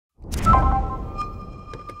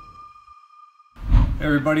Hey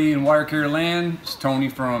everybody in WireCare land, it's Tony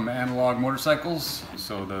from Analog Motorcycles.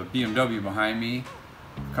 So the BMW behind me,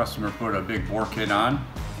 the customer put a big bore kit on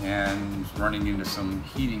and running into some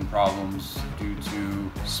heating problems due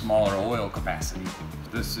to smaller oil capacity.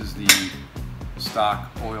 This is the stock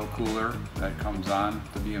oil cooler that comes on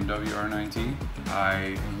the BMW R nineT.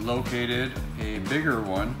 I located a bigger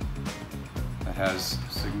one that has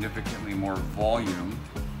significantly more volume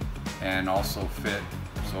and also fit.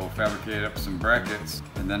 So fabricated up some brackets,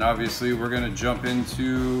 and then obviously we're going to jump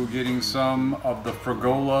into getting some of the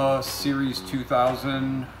Fragola Series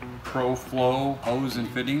 2000 Pro Flow hose and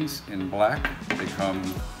fittings in black. They come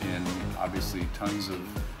in obviously tons of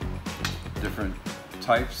different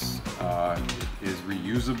types. It is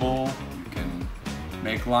reusable. You can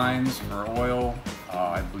make lines for oil.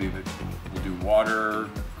 I believe it will do water,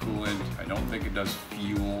 coolant. I don't think it does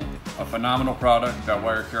fuel. A phenomenal product that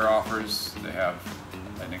WireCare offers. They have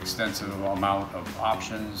an extensive amount of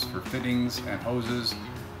options for fittings and hoses.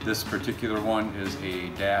 This particular one is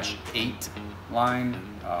a -8 line,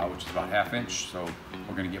 which is about 1/2 inch, so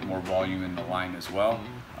we're going to get more volume in the line as well.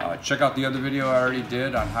 Check out the other video I already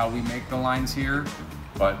did on how we make the lines here,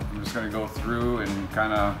 but I'm just going to go through and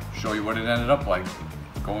kind of show you what it ended up like,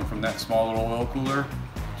 going from that small little oil cooler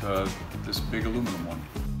to this big aluminum one.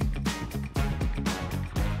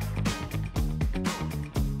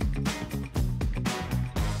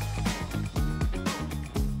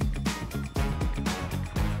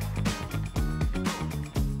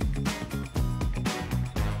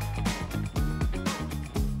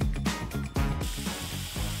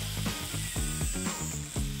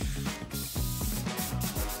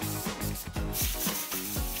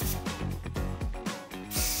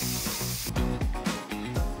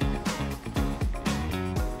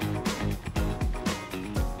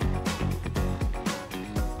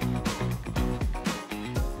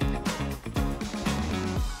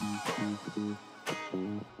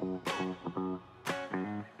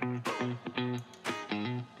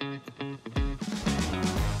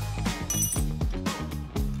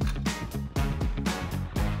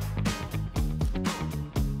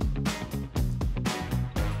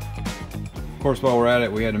 Of course, while we're at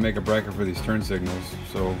it, we had to make a bracket for these turn signals.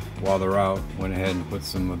 So while they're out, went ahead and put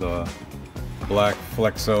some of the black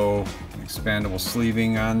Flexo expandable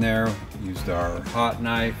sleeving on there. Used our hot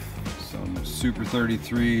knife, some Super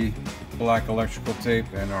 33 black electrical tape,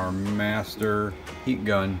 and our master heat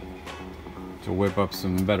gun to whip up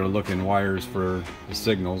some better looking wires for the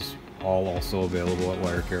signals. All also available at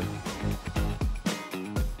WireCare.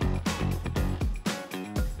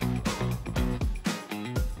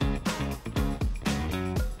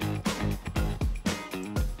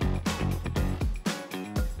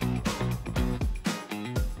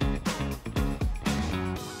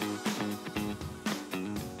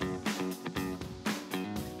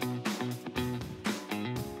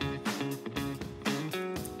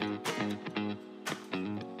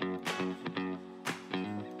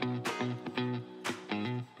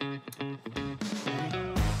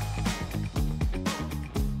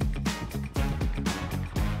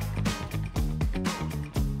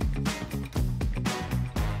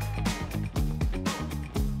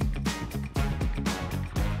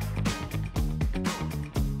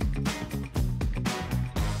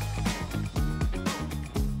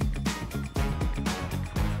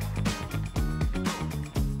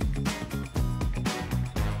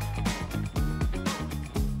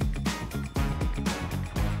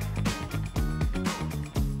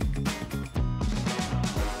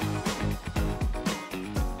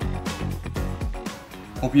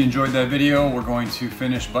 Hope you enjoyed that video. We're going to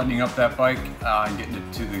finish buttoning up that bike and getting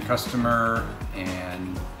it to the customer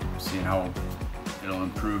and seeing how it'll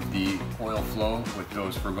improve the oil flow with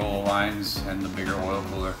those Fragola lines and the bigger oil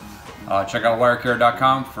cooler. Check out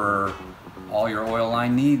wirecare.com for all your oil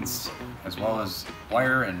line needs, as well as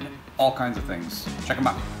wire and all kinds of things. Check them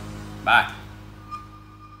out. Bye.